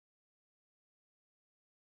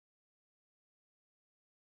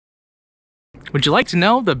Would you like to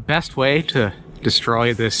know the best way to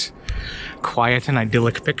destroy this quiet and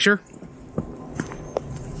idyllic picture?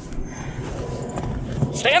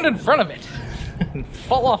 Stand in front of it and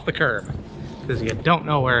fall off the curb because you don't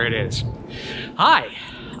know where it is. Hi,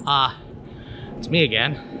 it's me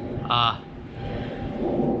again.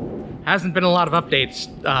 Hasn't been a lot of updates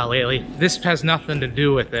lately. This has nothing to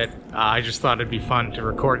do with it. I just thought it'd be fun to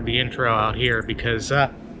record the intro out here because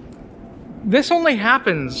this only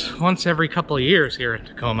happens once every couple of years here in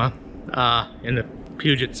Tacoma, in the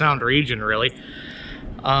Puget Sound region, really.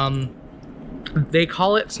 They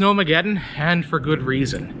call it Snowmageddon, and for good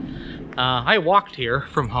reason. I walked here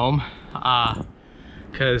from home,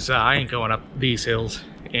 because I ain't going up these hills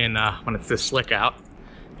in when it's this slick out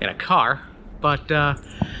in a car, but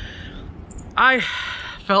I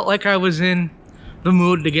felt like I was in the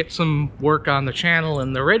mood to get some work on the channel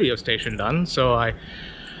and the radio station done, so I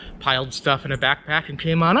piled stuff in a backpack and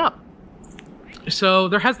came on up. So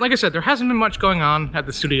there has, like I said, there hasn't been much going on at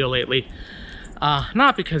the studio lately.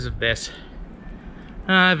 Not because of this.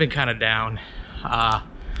 I've been kind of down.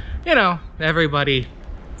 You know, everybody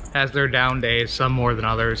has their down days, some more than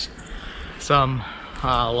others, some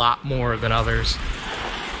a lot more than others.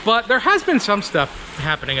 But there has been some stuff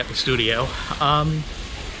happening at the studio. Oh,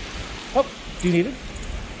 do you need it?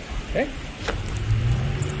 Okay.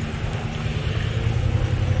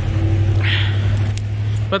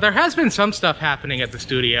 But there has been some stuff happening at the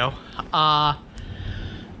studio. I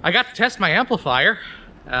got to test my amplifier.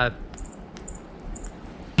 That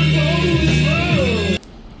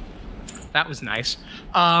was nice.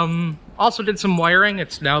 Also did some wiring.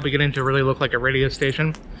 It's now beginning to really look like a radio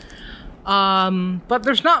station. But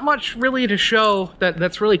there's not much really to show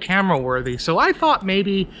that's really camera worthy. So I thought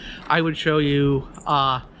maybe I would show you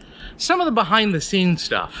some of the behind the scenes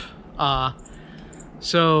stuff.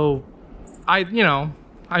 So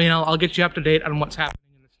I'll get you up to date on what's happening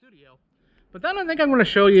in the studio. But then I think I'm going to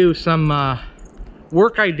show you some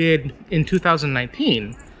work I did in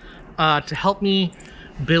 2019 to help me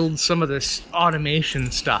build some of this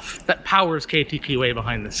automation stuff that powers KTQA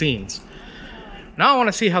behind the scenes. Now I want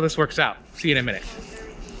to see how this works out. See you in a minute.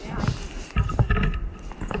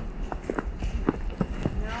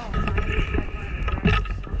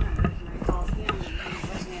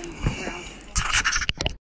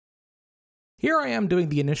 Here I am doing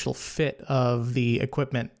the initial fit of the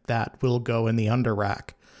equipment that will go in the under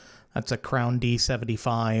rack. That's a Crown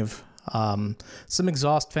D75, some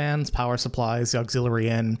exhaust fans, power supplies, the auxiliary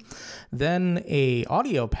in, then a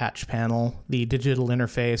audio patch panel, the digital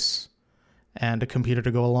interface, and a computer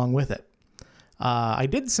to go along with it. I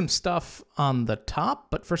did some stuff on the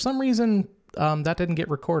top, but for some reason that didn't get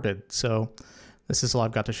recorded, so this is all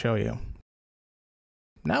I've got to show you.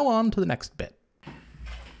 Now on to the next bit.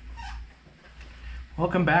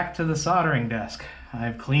 Welcome back to the soldering desk.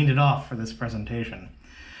 I've cleaned it off for this presentation.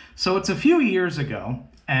 So it's a few years ago,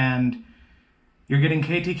 and you're getting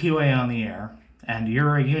KTQA on the air, and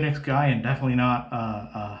you're a Unix guy and definitely not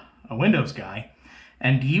a Windows guy,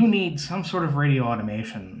 and you need some sort of radio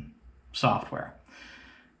automation software.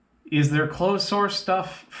 Is there closed source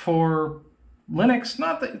stuff for Linux?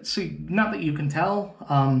 Not that you can tell.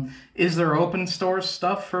 Is there open source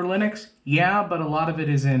stuff for Linux? Yeah, but a lot of it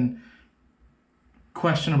is in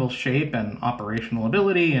questionable shape and operational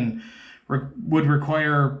ability and would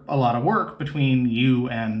require a lot of work between you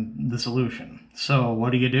and the solution. So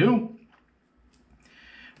what do?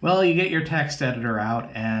 Well, you get your text editor out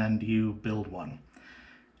and you build one.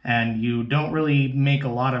 And you don't really make a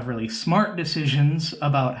lot of really smart decisions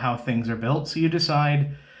about how things are built, so you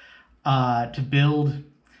decide to build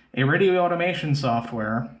a radio automation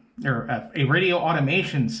software, or a radio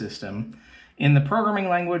automation system in the programming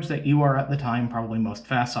language that you are at the time probably most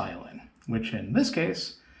facile in, which in this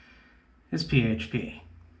case is PHP.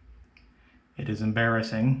 It is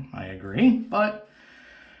embarrassing, I agree, but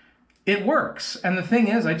it works. And the thing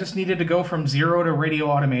is, I just needed to go from zero to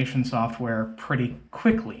radio automation software pretty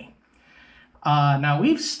quickly. Now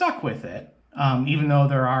we've stuck with it, even though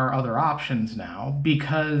there are other options now,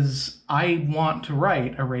 because I want to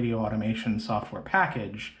write a radio automation software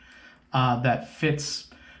package that fits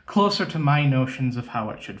closer to my notions of how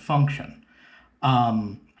it should function.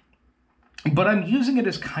 But I'm using it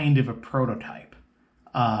as kind of a prototype.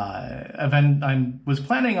 I was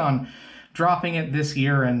planning on dropping it this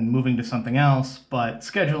year and moving to something else, but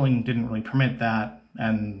scheduling didn't really permit that,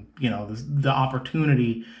 and the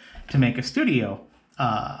opportunity to make a studio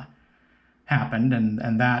happened,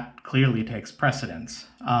 and that clearly takes precedence.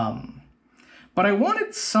 But I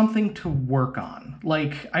wanted something to work on.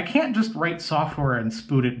 Like, I can't just write software and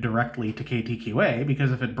spoot it directly to KTQA,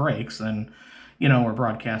 because if it breaks, then we're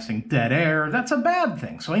broadcasting dead air. That's a bad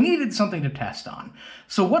thing. So I needed something to test on.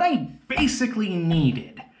 So what I basically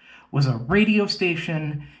needed was a radio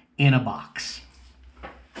station in a box.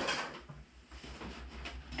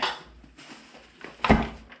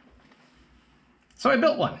 So I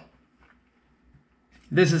built one.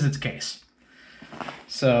 This is its case.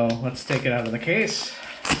 So let's take it out of the case.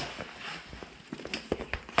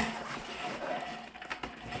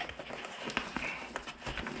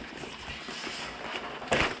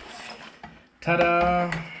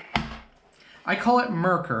 Ta-da! I call it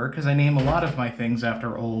Mercur because I name a lot of my things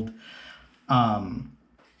after old pirate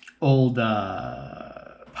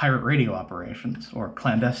radio operations, or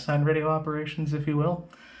clandestine radio operations, if you will.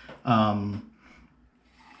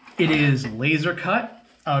 It is laser cut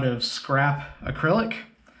out of scrap acrylic,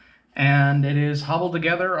 and it is hobbled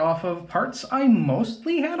together off of parts I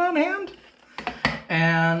mostly had on hand.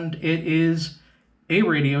 And it is a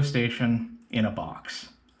radio station in a box.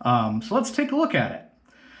 So let's take a look at it.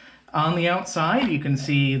 On the outside, you can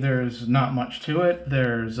see there's not much to it.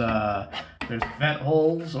 There's vent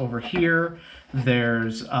holes over here.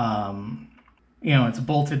 There's, it's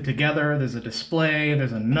bolted together. There's a display.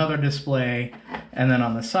 There's another display. And then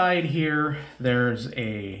on the side here, there's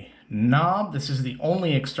a knob. This is the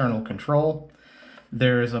only external control.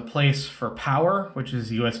 There's a place for power, which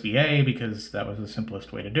is USB-A, because that was the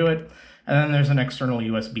simplest way to do it. And then there's an external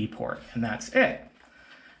USB port, and that's it.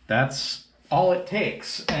 That's all it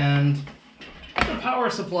takes. And the power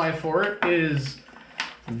supply for it is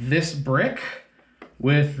this brick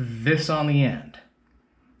with this on the end.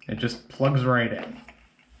 It just plugs right in.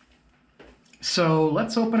 So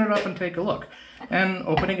let's open it up and take a look. And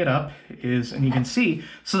opening it up is, and you can see,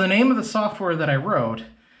 so the name of the software that I wrote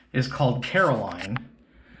is called Caroline.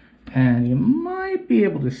 And you might be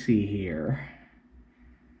able to see here.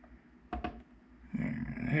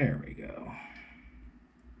 There we go.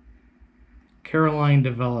 Caroline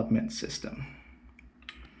Development System.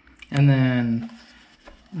 And then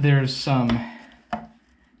there's some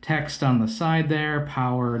text on the side there,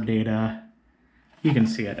 power, data. You can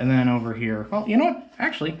see it. And then over here, well, you know what?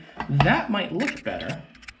 Actually, that might look better.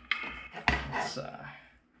 Let's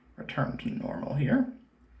return to normal here.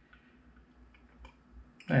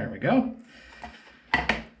 There we go. All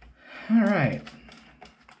right.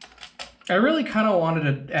 I really kind of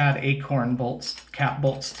wanted to add acorn bolts, cap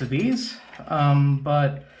bolts to these,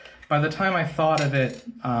 but by the time I thought of it,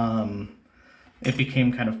 it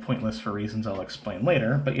became kind of pointless for reasons I'll explain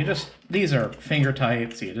later. But these are finger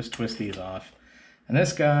tight, so you just twist these off. And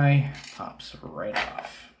this guy pops right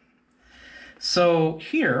off. So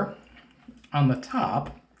here on the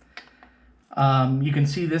top, you can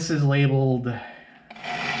see this is labeled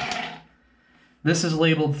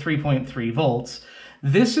 3.3 volts.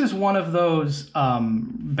 This is one of those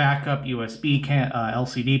backup USB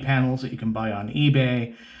LCD panels that you can buy on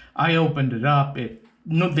eBay. I opened it up.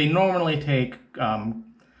 They normally take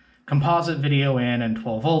composite video in and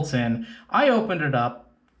 12 volts in. I opened it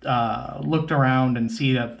up, looked around, and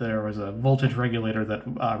see that there was a voltage regulator that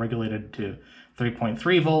regulated to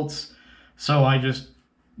 3.3 volts. So I just,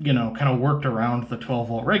 kind of worked around the 12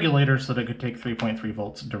 volt regulator so that it could take 3.3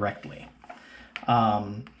 volts directly.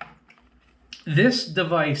 This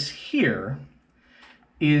device here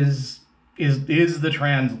is the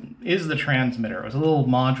transmitter. It was a little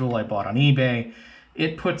module I bought on eBay.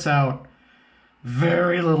 It puts out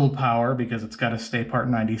very little power because it's got to stay Part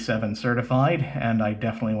 97 certified, and I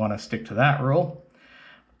definitely want to stick to that rule.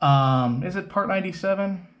 Is it Part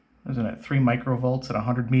 97? Isn't it 3 microvolts at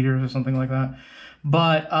 100 meters or something like that?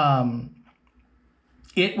 But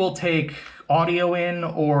it will take audio in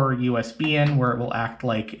or USB in, where it will act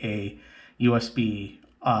like a USB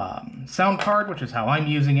sound card, which is how I'm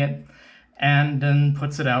using it, and then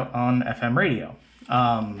puts it out on FM radio.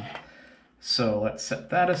 So let's set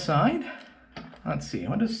that aside. Let's see,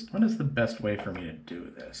 what is the best way for me to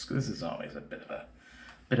do this? This is always a bit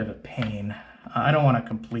of a pain. I don't want to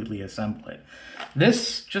completely assemble it.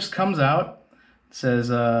 This just comes out. It says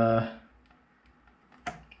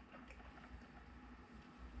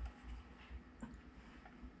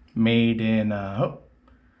made in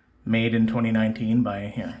 2019 by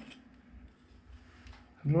here.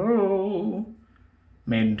 Hello.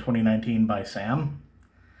 Made in 2019 by Sam.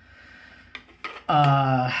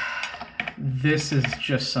 This is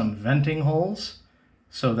just some venting holes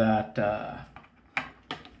so that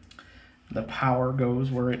the power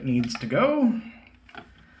goes where it needs to go.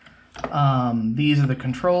 These are the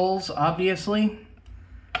controls, obviously.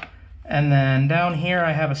 And then down here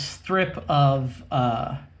I have a strip of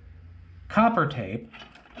copper tape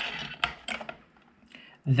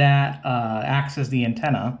that acts as the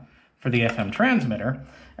antenna for the FM transmitter.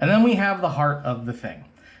 And then we have the heart of the thing.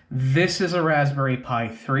 This is a Raspberry Pi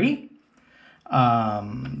 3.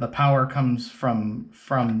 The power comes from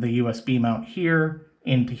the USB mount here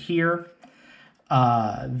into here.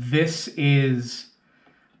 This is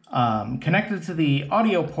connected to the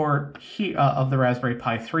audio port here, of the Raspberry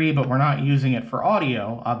Pi 3, but we're not using it for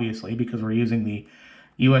audio, obviously, because we're using the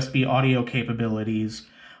USB audio capabilities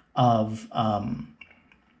of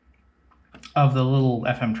the little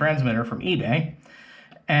FM transmitter from eBay.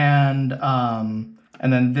 And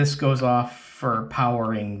then this goes off for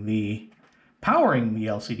powering the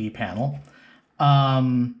LCD panel.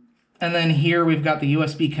 And then here we've got the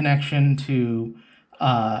USB connection to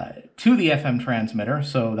the FM transmitter,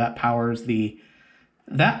 so that powers the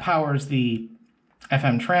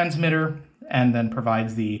FM transmitter and then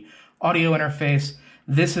provides the audio interface.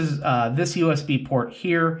 This USB port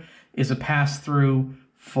here is a pass-through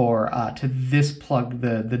for to this plug,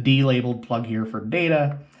 the D-labeled plug here for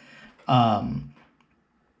data,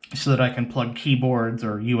 so that I can plug keyboards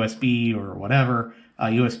or USB or whatever,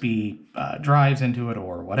 USB drives into it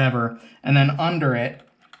or whatever. And then under it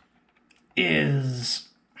is,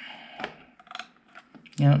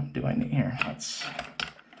 do I need here? Let's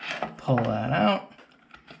pull that out.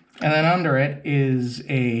 And then under it is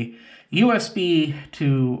a USB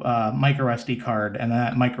to micro SD card, and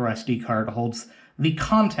that micro SD card holds the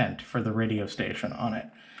content for the radio station on it.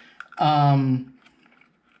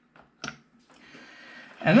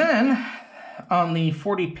 And then on the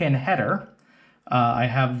 40-pin header, I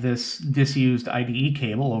have this disused IDE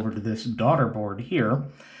cable over to this daughter board here.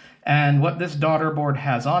 And what this daughter board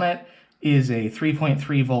has on it is a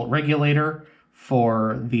 3.3 volt regulator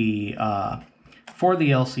for the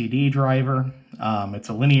LCD driver. It's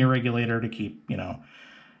a linear regulator to keep, I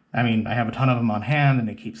have a ton of them on hand, and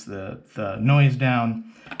it keeps the noise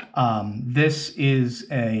down. This is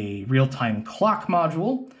a real-time clock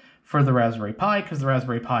module for the Raspberry Pi, because the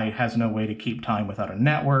Raspberry Pi has no way to keep time without a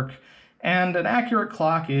network, and an accurate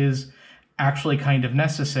clock is actually kind of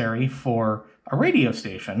necessary for a radio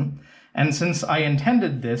station. And since I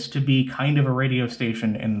intended this to be kind of a radio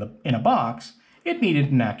station in a box, it needed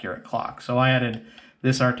an accurate clock. So I added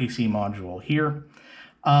this RTC module here.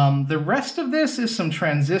 The rest of this is some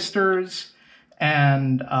transistors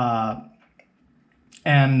and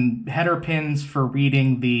header pins for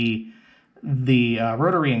reading the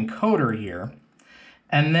rotary encoder here.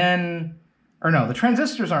 And then, the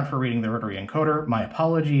transistors aren't for reading the rotary encoder, my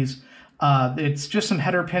apologies. It's just some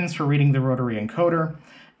header pins for reading the rotary encoder,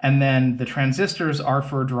 and then the transistors are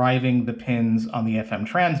for driving the pins on the FM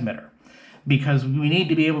transmitter, because we need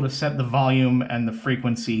to be able to set the volume and the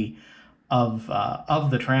frequency of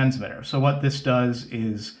the transmitter. So what this does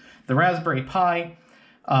is the Raspberry Pi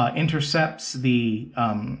intercepts the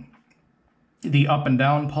up and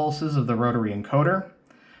down pulses of the rotary encoder.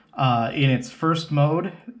 In its first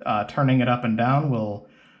mode, turning it up and down will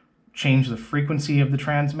change the frequency of the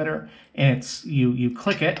transmitter. And you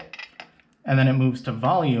click it, and then it moves to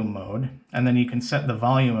volume mode, and then you can set the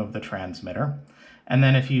volume of the transmitter. And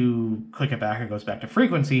then if you click it back, it goes back to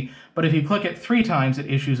frequency. But if you click it 3 times,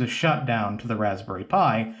 it issues a shutdown to the Raspberry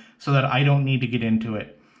Pi, so that I don't need to get into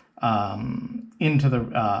it, I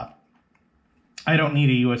don't need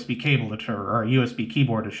a USB cable or a USB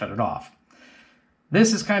keyboard to shut it off.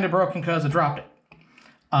 This is kind of broken because I dropped it.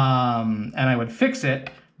 And I would fix it,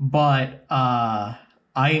 but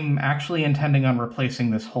I'm actually intending on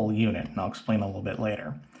replacing this whole unit, and I'll explain a little bit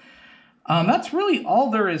later. That's really all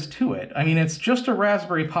there is to it. I mean, it's just a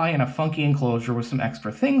Raspberry Pi in a funky enclosure with some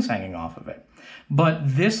extra things hanging off of it. But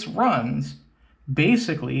this runs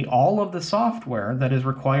basically all of the software that is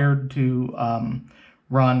required to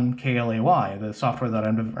run KLAY, the software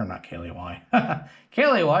that not KLAY.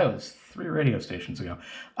 KLAY was 3 radio stations ago.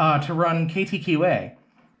 To run KTQA,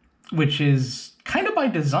 which is kind of by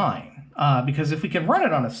design, because if we can run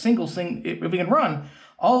it on if we can run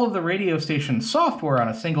all of the radio station software on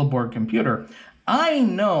a single board computer, I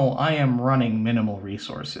know I am running minimal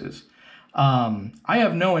resources. I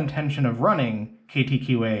have no intention of running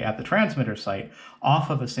KTQA at the transmitter site off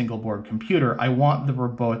of a single board computer. I want the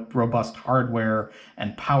robust hardware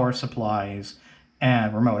and power supplies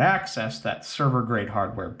and remote access that server grade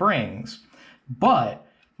hardware brings. But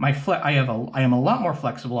I am a lot more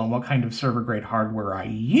flexible on what kind of server grade hardware I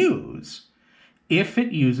use if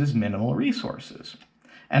it uses minimal resources.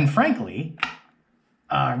 And frankly,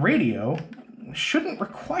 radio shouldn't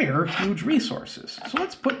require huge resources. So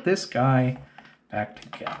let's put this guy back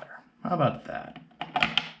together. How about that?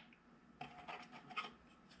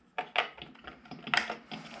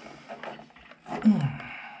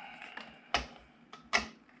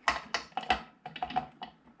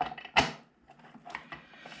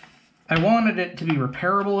 I wanted it to be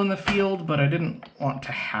repairable in the field, but I didn't want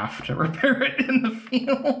to have to repair it in the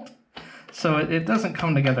field. So it doesn't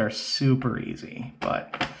come together super easy.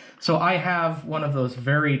 But so I have one of those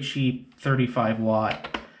very cheap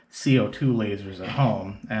 35-watt CO2 lasers at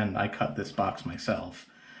home, and I cut this box myself.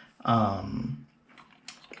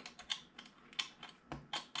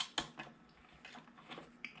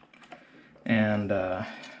 And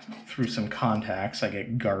through some contacts, I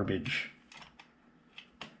get garbage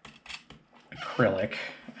acrylic,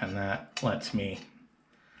 and that lets me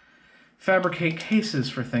fabricate cases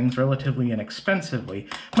for things relatively inexpensively.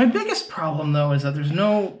 My biggest problem, though, is that there's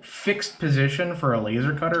no fixed position for a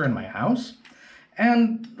laser cutter in my house.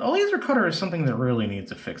 And a laser cutter is something that really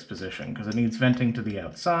needs a fixed position because it needs venting to the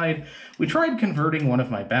outside. We tried converting one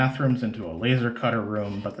of my bathrooms into a laser cutter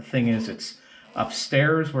room, but the thing is it's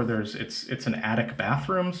upstairs where it's an attic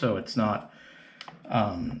bathroom, so it's not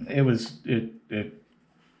it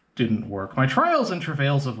didn't work. My trials and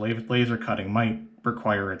travails of laser cutting might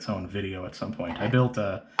require its own video at some point. I built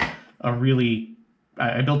a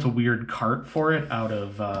weird cart for it out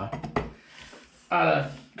of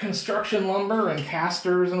construction lumber and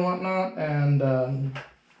casters and whatnot, and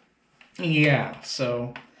yeah,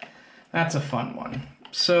 so that's a fun one.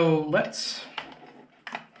 So let's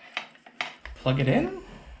plug it in.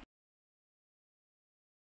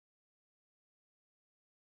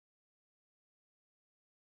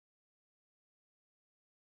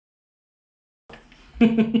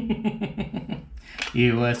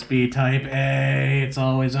 USB type A, it's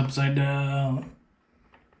always upside down.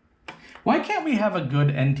 Why can't we have a good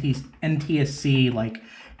NTSC, like,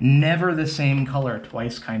 never the same color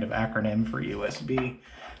twice kind of acronym for USB?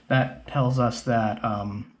 That tells us that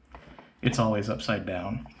it's always upside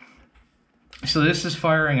down. So this is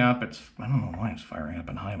firing up. I don't know why it's firing up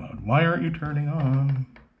in high mode. Why aren't you turning on?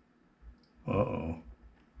 Uh-oh.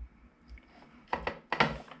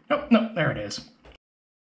 Oh, no, there it is.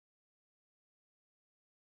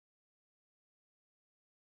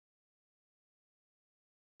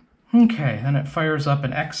 Okay, then it fires up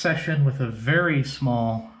an X session with a very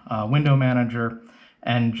small window manager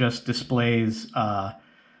and just displays an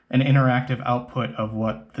interactive output of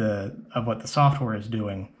what the software is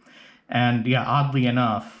doing. And yeah, oddly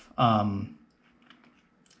enough,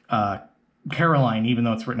 Caroline, even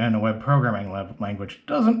though it's written in a web programming language,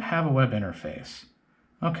 doesn't have a web interface.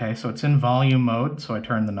 Okay, so it's in volume mode, so I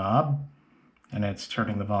turn the knob, and it's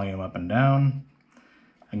turning the volume up and down.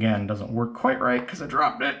 Again, doesn't work quite right because I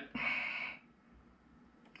dropped it.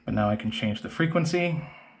 But now I can change the frequency.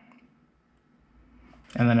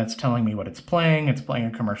 And then it's telling me what it's playing. It's playing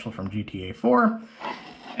a commercial from GTA 4.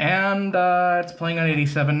 And it's playing on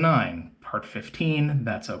 87.9, part 15.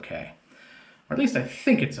 That's okay. Or at least I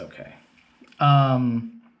think it's okay.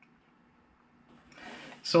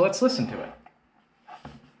 So let's listen to it.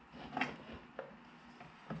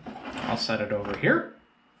 I'll set it over here.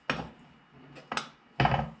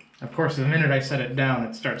 Of course, the minute I set it down,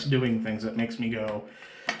 it starts doing things that makes me go,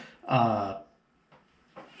 wonder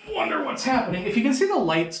what's happening. If you can see the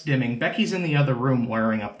lights dimming, Becky's in the other room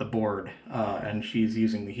wiring up the board, and she's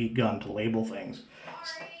using the heat gun to label things.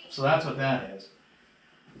 So that's what that is.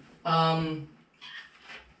 Among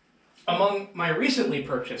my recently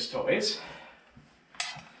purchased toys,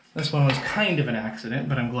 this one was kind of an accident,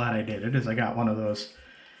 but I'm glad I did it, is I got one of those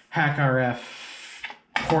HackRF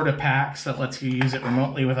Porta packs that lets you use it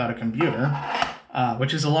remotely without a computer,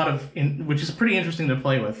 which is pretty interesting to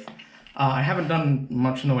play with. I haven't done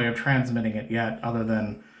much in the way of transmitting it yet, other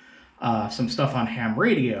than some stuff on ham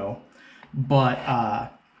radio,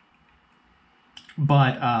 but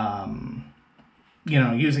you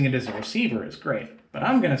know, using it as a receiver is great. But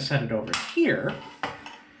I'm going to set it over here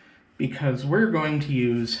because we're going to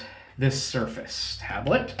use this Surface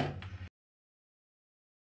tablet.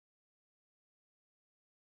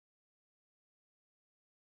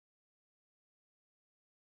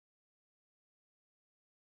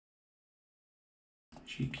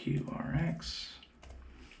 GQRX.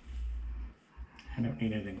 I don't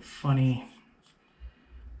need anything funny.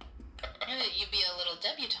 You'd be a little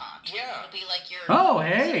debutante. Yeah. It'll be like your... Oh,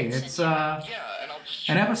 hey, it's an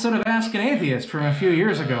episode of Ask an Atheist from a few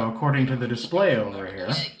years ago, according to the display over here.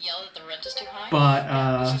 Yell that the rent is too high? But,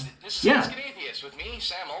 this is yeah. Ask an Atheist with me,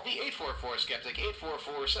 Sam Alvey, 844 Skeptic,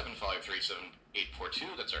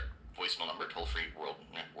 844-753-7842. That's our voicemail number, toll-free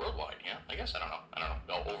worldwide, yeah? I guess, I don't know.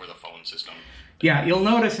 Over the phone system. Yeah, you'll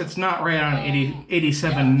notice it's not right on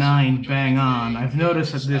 87.9 bang on. I've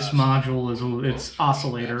noticed that this module, its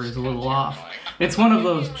oscillator is a little off. It's one of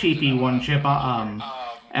those cheapy one-chip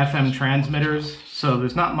FM transmitters, so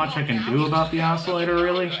there's not much I can do about the oscillator,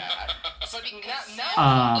 really.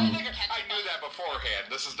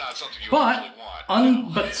 This is not something you But actually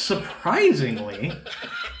want. but surprisingly,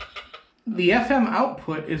 the FM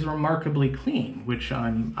output is remarkably clean, which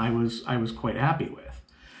I was quite happy with.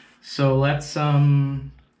 So let's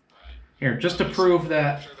here, just to prove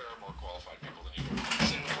that. I'm sure there are more qualified people than you. The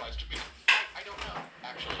same applies to me. I don't know,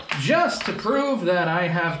 actually. Just to prove that I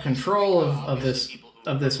have control of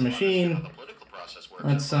this machine,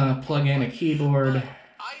 let's plug in a keyboard.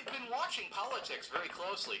 I've been watching politics very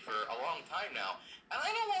closely for a long time now, and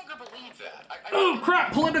I no longer believe that. Oh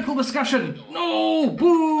crap! Political discussion. No,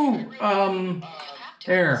 boo.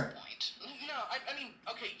 There. No, I mean,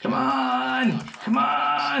 okay. Come on! Come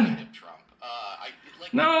on!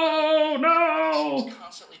 No! No!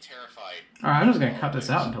 Constantly terrified. All right, I'm just gonna cut this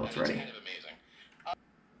out until it's ready. Kind of amazing.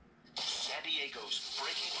 San Diego's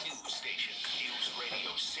breaking news station, News Radio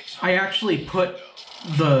 600. I actually put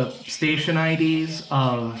the station IDs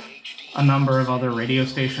of a number of other radio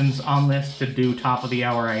stations on this to do top of the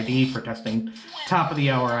hour ID for testing top of the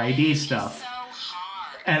hour ID stuff.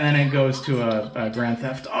 And then it goes to a Grand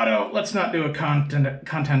Theft Auto. Let's not do a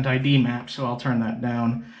content ID map, so I'll turn that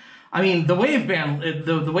down. I mean, the waveband,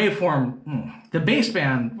 the waveform, the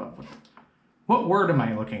baseband, what word am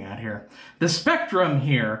I looking at here? The spectrum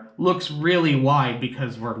here looks really wide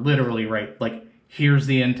because we're literally right, like, here's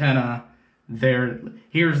the antenna,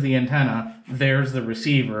 here's the antenna, there's the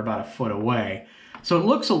receiver about a foot away. So it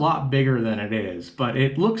looks a lot bigger than it is, but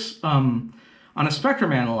it looks, on a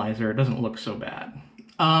spectrum analyzer, it doesn't look so bad.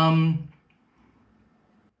 It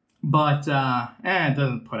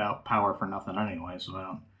doesn't put out power for nothing anyway, so I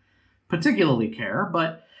don't particularly care,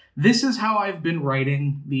 but this is how I've been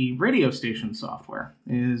writing the radio station software.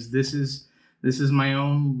 This is my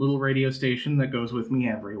own little radio station that goes with me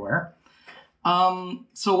everywhere.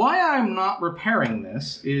 So why I'm not repairing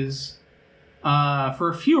this is for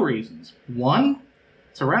a few reasons. One,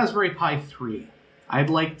 it's a Raspberry Pi 3. I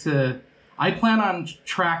plan on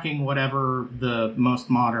tracking whatever the most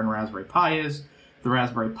modern Raspberry Pi is. The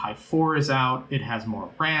Raspberry Pi 4 is out. It has more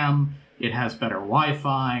RAM. It has better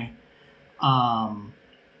Wi-Fi.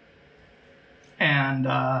 And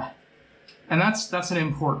that's an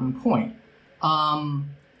important point.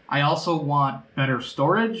 I also want better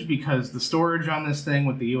storage because the storage on this thing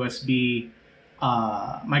with the USB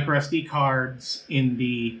micro SD cards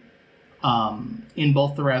in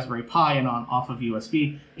both the Raspberry Pi and off of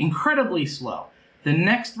USB, incredibly slow. The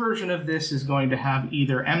next version of this is going to have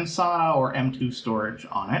either mSATA or M2 storage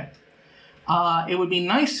on it. It would be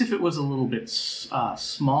nice if it was a little bit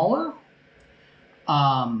smaller.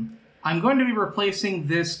 I'm going to be replacing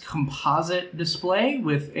this composite display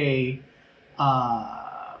with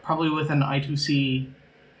probably with an I2C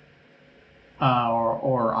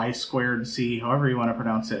or I2C, however you want to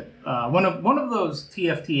pronounce it. One of those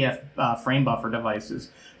TFTF frame buffer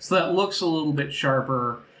devices, so that looks a little bit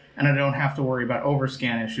sharper, and I don't have to worry about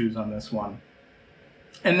overscan issues on this one.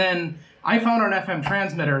 And then I found an FM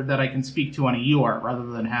transmitter that I can speak to on a UART rather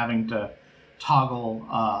than having to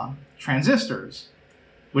toggle transistors,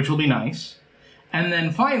 which will be nice. And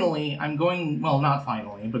then finally, I'm going, well, not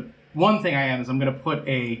finally, but one thing I am is I'm going to put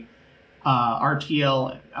a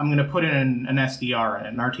RTL, I'm going to put in an SDR,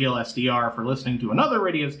 an RTL SDR for listening to another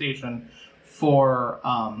radio station for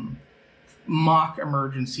mock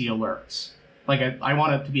emergency alerts. Like, I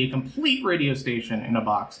want it to be a complete radio station in a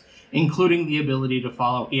box, including the ability to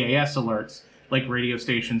follow EAS alerts like radio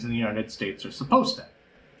stations in the United States are supposed to.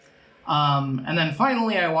 And then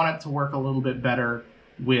finally, I want it to work a little bit better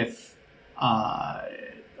with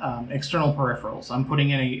external peripherals. I'm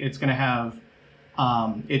putting in it's going to have,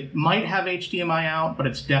 it might have HDMI out, but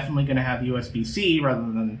it's definitely going to have USB-C rather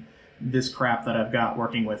than this crap that I've got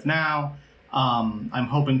working with now. I'm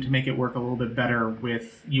hoping to make it work a little bit better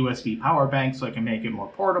with USB power banks so I can make it more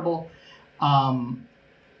portable,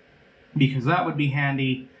 because that would be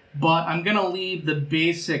handy. But I'm going to leave the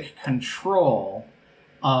basic control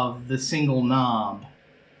of the single knob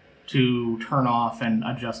to turn off and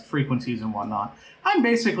adjust frequencies and whatnot. I'm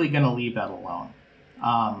basically going to leave that alone,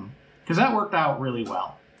 because that worked out really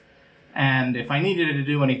well. And if I needed it to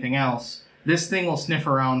do anything else, this thing will sniff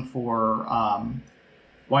around for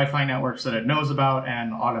Wi-Fi networks that it knows about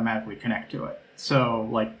and automatically connect to it. So,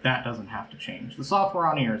 like, that doesn't have to change. The software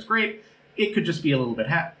on here is great. It could just be a little bit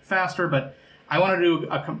faster, but I want to do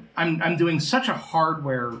I'm doing such a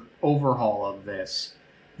hardware overhaul of this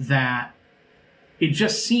that it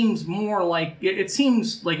just seems more like, it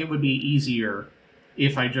seems like it would be easier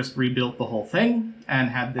if I just rebuilt the whole thing and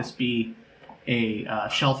had this be a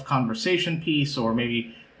shelf conversation piece or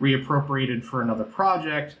maybe reappropriated for another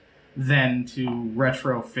project than to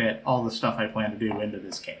retrofit all the stuff I plan to do into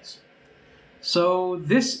this case. So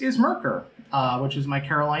this is Mercur, which is my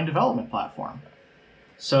Caroline development platform.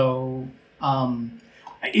 So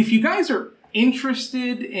if you guys are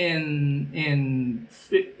interested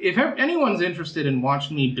if anyone's interested in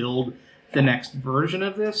watching me build the next version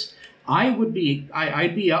of this, I'd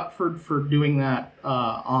be up for doing that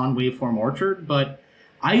on Waveform Orchard, but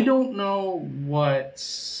I don't know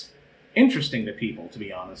what's interesting to people, to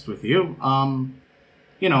be honest with you.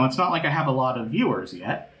 You know, it's not like I have a lot of viewers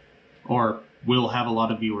yet, or will have a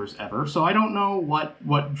lot of viewers ever, so I don't know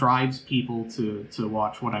what drives people to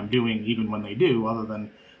watch what I'm doing, even when they do, other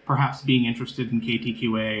than perhaps being interested in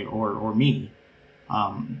KTQA or me.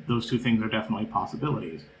 Those two things are definitely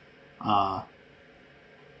possibilities.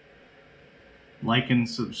 Like and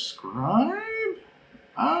subscribe?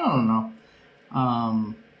 I don't know.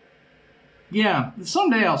 Yeah,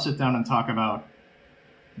 someday I'll sit down and talk about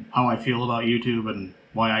how I feel about YouTube and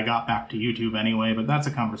why I got back to YouTube anyway, but that's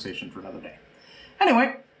a conversation for another day.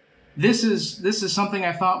 Anyway, this is something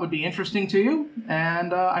I thought would be interesting to you,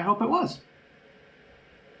 and I hope it was.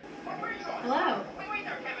 Hello.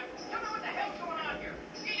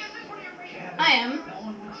 I am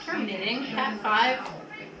terminating Cat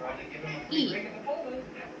 5E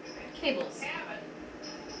cables.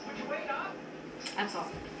 That's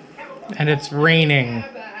all. And it's raining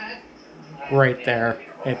right there.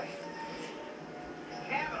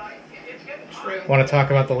 True. Want to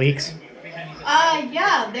talk about the leaks?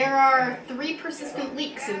 Yeah, there are 3 persistent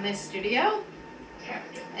leaks in this studio.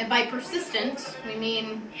 And by persistent, we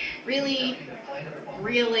mean really,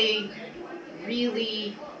 really,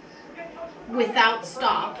 really without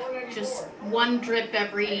stop. Just one drip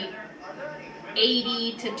every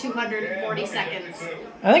 80 to 240 seconds.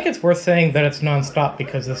 I think it's worth saying that it's nonstop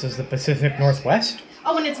because this is the Pacific Northwest.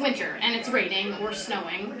 Oh, and it's winter, and it's raining, or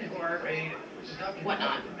snowing, or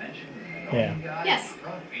whatnot. Yeah. Yes.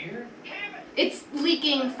 It's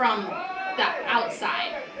leaking from the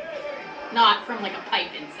outside, not from like a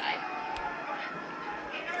pipe inside.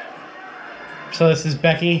 So this is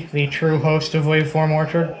Becky, the true host of Waveform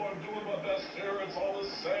Orchard.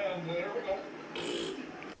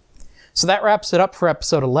 So that wraps it up for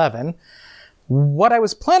episode 11. What I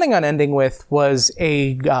was planning on ending with was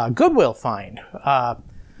a Goodwill find.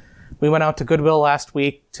 We went out to Goodwill last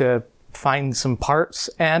week to find some parts,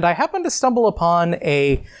 and I happened to stumble upon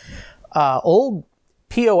a old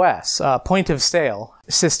POS, point of sale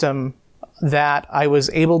system that I was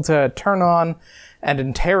able to turn on and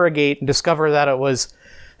interrogate and discover that it was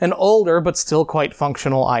an older but still quite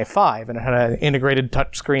functional i5, and it had an integrated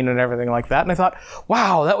touchscreen and everything like that. And I thought,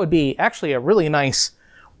 wow, that would be actually a really nice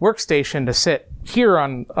workstation to sit here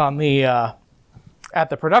on the at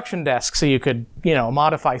the production desk, so you could, you know,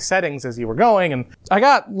 modify settings as you were going. And I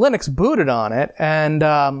got Linux booted on it,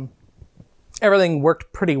 and everything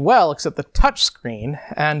worked pretty well except the touchscreen.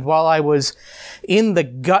 And while I was in the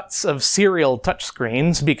guts of serial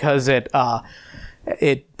touchscreens, because it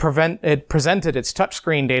presented its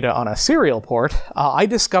touchscreen data on a serial port, I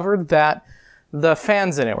discovered that the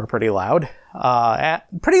fans in it were pretty loud.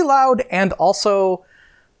 And also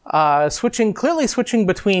clearly switching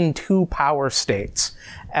between 2 power states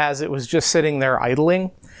as it was just sitting there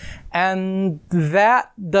idling. And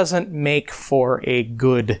that doesn't make for a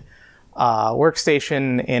good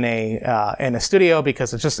workstation in a studio,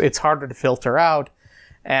 because it's harder to filter out.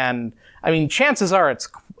 And I mean, chances are it's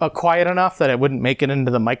quiet enough that it wouldn't make it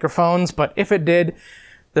into the microphones, but if it did,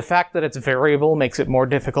 the fact that it's variable makes it more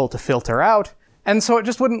difficult to filter out, and so it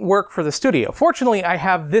just wouldn't work for the studio. Fortunately, I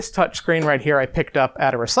have this touchscreen right here I picked up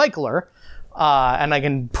at a recycler, and I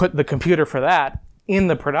can put the computer for that in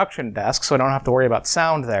the production desk, so I don't have to worry about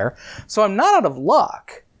sound there. So I'm not out of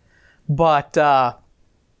luck, but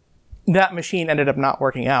that machine ended up not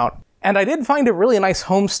working out. And I did find a really nice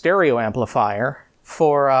home stereo amplifier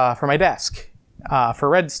for my desk, for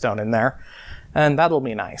Redstone in there, and that'll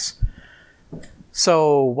be nice.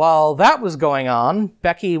 So while that was going on,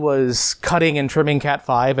 Becky was cutting and trimming Cat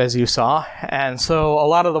 5, as you saw, and so a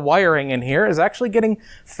lot of the wiring in here is actually getting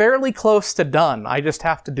fairly close to done. I just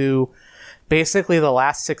have to do basically the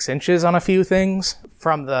last 6 inches on a few things,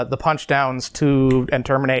 from the punch downs to and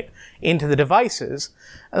terminate into the devices,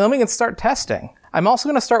 and then we can start testing. I'm also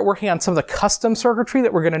going to start working on some of the custom circuitry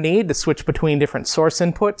that we're going to need to switch between different source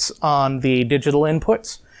inputs on the digital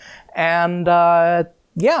inputs. And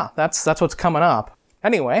yeah, that's what's coming up.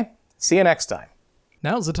 Anyway, see you next time.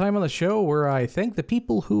 Now's the time on the show where I thank the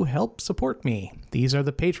people who help support me. These are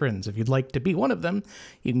the patrons. If you'd like to be one of them,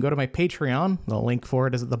 you can go to my Patreon. The link for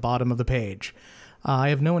it is at the bottom of the page. I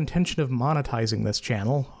have no intention of monetizing this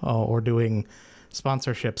channel or doing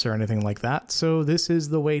sponsorships or anything like that, so this is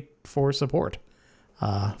the way for support.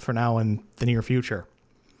 for now in the near future.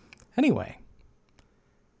 Anyway,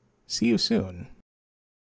 see you soon.